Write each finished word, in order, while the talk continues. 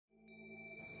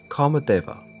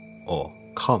Kamadeva, or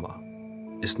Kama,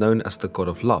 is known as the god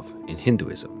of love in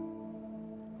Hinduism,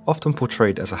 often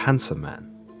portrayed as a handsome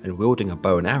man and wielding a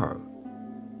bow and arrow.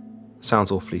 Sounds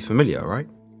awfully familiar, right?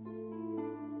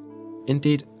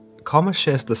 Indeed, Kama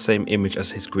shares the same image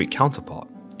as his Greek counterpart,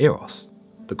 Eros,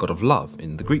 the god of love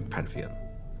in the Greek pantheon,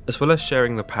 as well as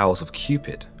sharing the powers of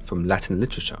Cupid from Latin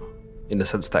literature, in the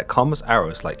sense that Kama's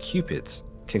arrows, like Cupid's,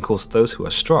 can cause those who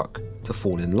are struck to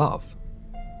fall in love.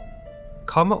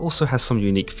 Kama also has some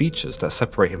unique features that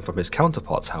separate him from his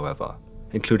counterparts, however,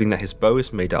 including that his bow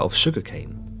is made out of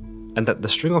sugarcane, and that the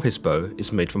string of his bow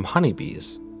is made from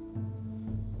honeybees.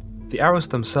 The arrows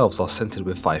themselves are scented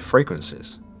with 5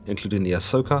 fragrances, including the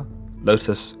asoka,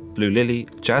 lotus, blue lily,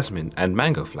 jasmine, and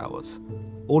mango flowers,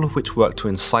 all of which work to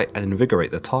incite and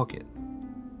invigorate the target.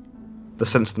 The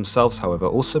scents themselves, however,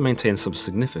 also maintain some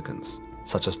significance,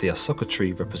 such as the asoka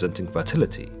tree representing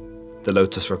fertility, the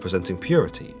lotus representing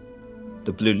purity,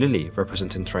 the blue lily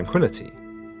representing tranquility.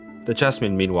 The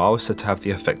jasmine, meanwhile, is said to have the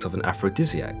effect of an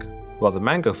aphrodisiac, while the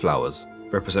mango flowers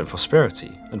represent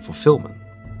prosperity and fulfillment.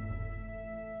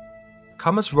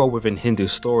 Kama's role within Hindu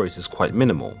stories is quite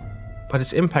minimal, but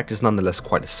his impact is nonetheless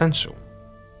quite essential.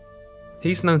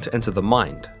 He's known to enter the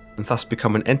mind, and thus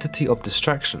become an entity of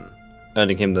distraction,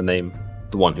 earning him the name,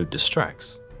 the one who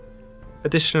distracts.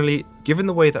 Additionally, given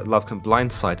the way that love can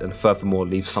blindside and furthermore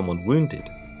leave someone wounded,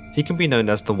 he can be known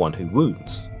as the one who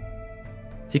wounds.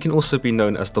 He can also be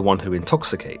known as the one who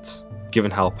intoxicates,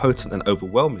 given how potent and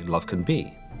overwhelming love can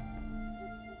be.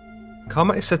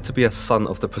 Kama is said to be a son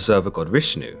of the preserver god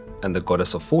Vishnu and the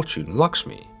goddess of fortune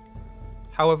Lakshmi.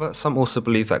 However, some also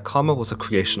believe that Kama was a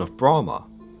creation of Brahma,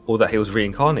 or that he was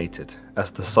reincarnated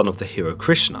as the son of the hero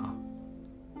Krishna.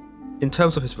 In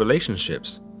terms of his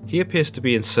relationships, he appears to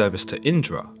be in service to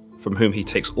Indra, from whom he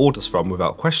takes orders from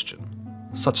without question,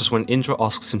 such as when Indra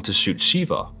asks him to shoot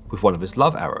Shiva with one of his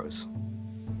love arrows.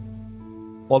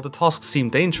 While the tasks seem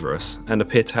dangerous and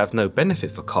appear to have no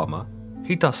benefit for Kama,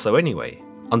 he does so anyway,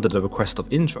 under the request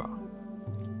of Indra.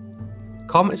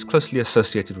 Kama is closely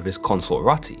associated with his consort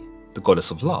Rati, the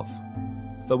goddess of love.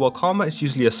 Though while Kama is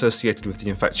usually associated with the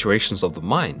infatuations of the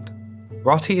mind,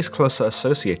 Rati is closer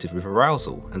associated with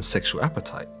arousal and sexual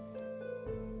appetite.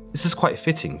 This is quite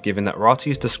fitting given that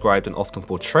Rati is described and often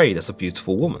portrayed as a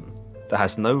beautiful woman that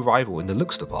has no rival in the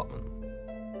looks department.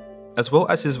 As well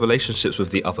as his relationships with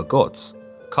the other gods,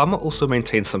 Kama also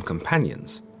maintains some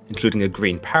companions, including a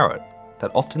green parrot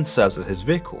that often serves as his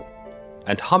vehicle,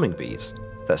 and hummingbees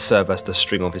that serve as the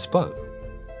string of his bow.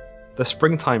 The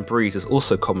springtime breeze is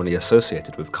also commonly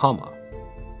associated with Kama.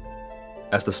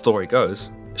 As the story goes,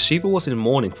 Shiva was in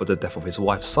mourning for the death of his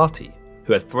wife Sati,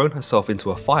 who had thrown herself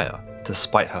into a fire to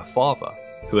spite her father,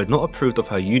 who had not approved of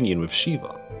her union with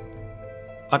Shiva.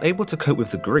 Unable to cope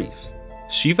with the grief,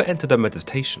 Shiva entered a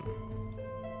meditation.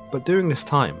 But during this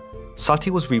time, Sati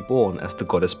was reborn as the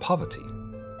goddess Parvati.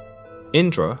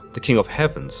 Indra, the king of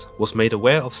heavens, was made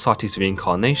aware of Sati's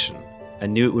reincarnation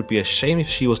and knew it would be a shame if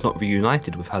she was not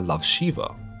reunited with her love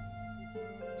Shiva.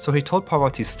 So he told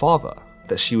Parvati's father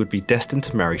that she would be destined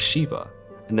to marry Shiva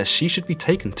and that she should be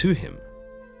taken to him.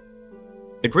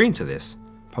 Agreeing to this,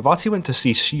 Parvati went to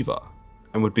see Shiva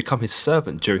and would become his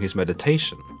servant during his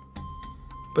meditation.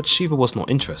 But Shiva was not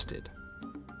interested.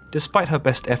 Despite her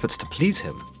best efforts to please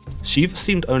him, Shiva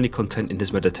seemed only content in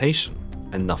his meditation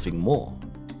and nothing more.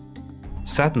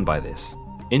 Saddened by this,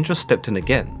 Indra stepped in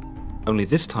again, only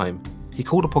this time he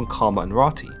called upon Kama and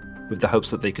Rati with the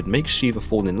hopes that they could make Shiva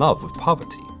fall in love with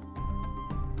Parvati.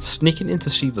 Sneaking into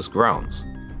Shiva's grounds,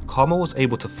 Kama was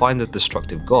able to find the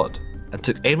destructive god and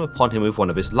took aim upon him with one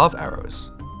of his love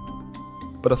arrows.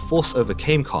 But a force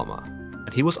overcame Kama,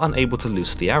 and he was unable to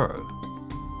loose the arrow.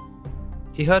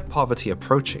 He heard Parvati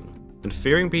approaching, and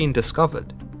fearing being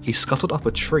discovered, he scuttled up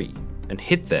a tree and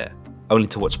hid there, only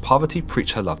to watch Parvati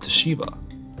preach her love to Shiva.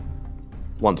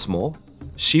 Once more,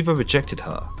 Shiva rejected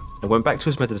her and went back to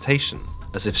his meditation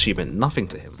as if she meant nothing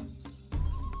to him.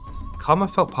 Kama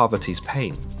felt Parvati's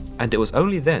pain, and it was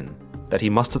only then that he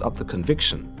mustered up the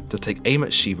conviction to take aim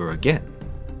at Shiva again,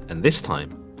 and this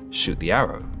time, shoot the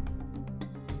arrow.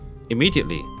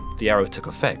 Immediately, the arrow took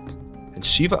effect, and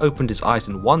Shiva opened his eyes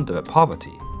in wonder at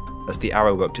Parvati as the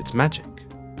arrow worked its magic.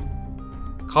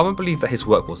 Kama believed that his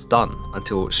work was done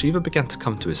until Shiva began to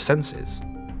come to his senses.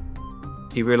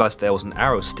 He realized there was an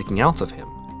arrow sticking out of him,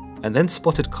 and then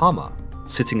spotted Kama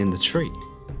sitting in the tree.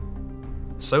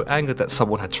 So angered that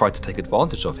someone had tried to take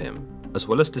advantage of him, as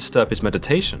well as disturb his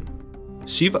meditation,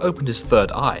 Shiva opened his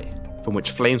third eye, from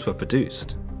which flames were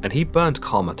produced, and he burned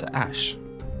Kama to ash.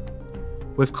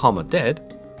 With Kama dead,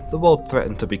 the world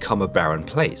threatened to become a barren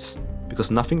place, because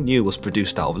nothing new was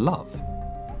produced out of love.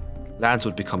 Lands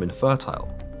would become infertile,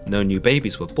 no new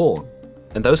babies were born,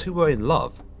 and those who were in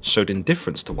love showed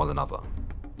indifference to one another.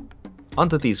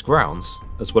 Under these grounds,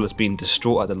 as well as being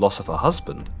distraught at the loss of her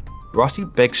husband, Rati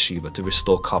begs Shiva to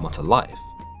restore Kama to life.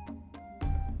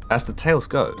 As the tales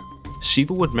go,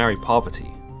 Shiva would marry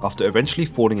Parvati after eventually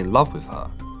falling in love with her,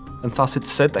 and thus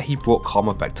it's said that he brought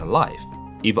Kama back to life,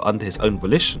 either under his own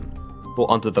volition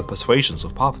or under the persuasions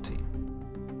of Parvati.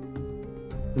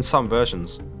 In some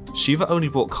versions, Shiva only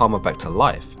brought Kama back to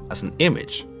life as an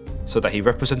image, so that he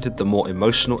represented the more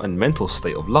emotional and mental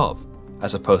state of love,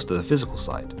 as opposed to the physical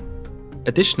side.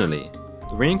 Additionally,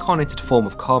 the reincarnated form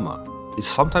of Kama is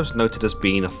sometimes noted as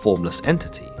being a formless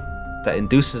entity that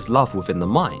induces love within the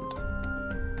mind.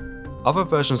 Other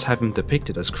versions have him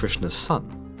depicted as Krishna's son.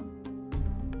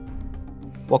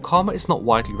 While Kama is not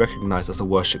widely recognized as a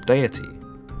worshipped deity,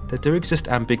 there do exist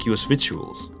ambiguous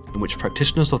rituals in which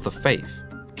practitioners of the faith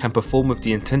can perform with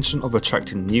the intention of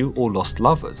attracting new or lost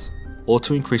lovers, or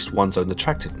to increase one's own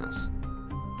attractiveness.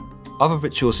 Other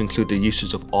rituals include the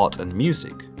usage of art and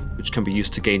music, which can be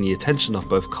used to gain the attention of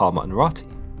both Kama and Rati.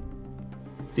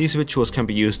 These rituals can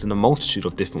be used in a multitude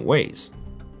of different ways,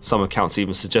 some accounts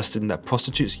even suggesting that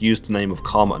prostitutes use the name of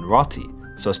Kama and Rati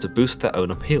so as to boost their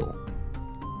own appeal.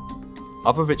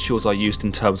 Other rituals are used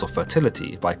in terms of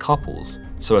fertility by couples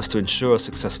so as to ensure a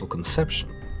successful conception.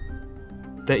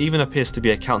 There even appears to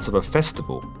be accounts of a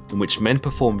festival in which men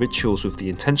perform rituals with the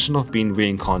intention of being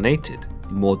reincarnated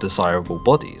in more desirable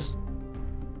bodies.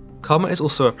 Kama is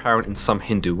also apparent in some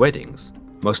Hindu weddings,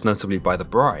 most notably by the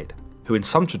bride, who in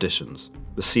some traditions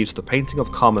receives the painting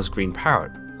of Kama's green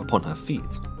parrot upon her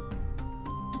feet.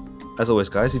 As always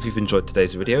guys, if you've enjoyed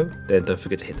today's video, then don't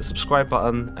forget to hit the subscribe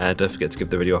button and don't forget to give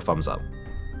the video a thumbs up.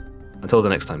 Until the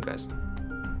next time guys.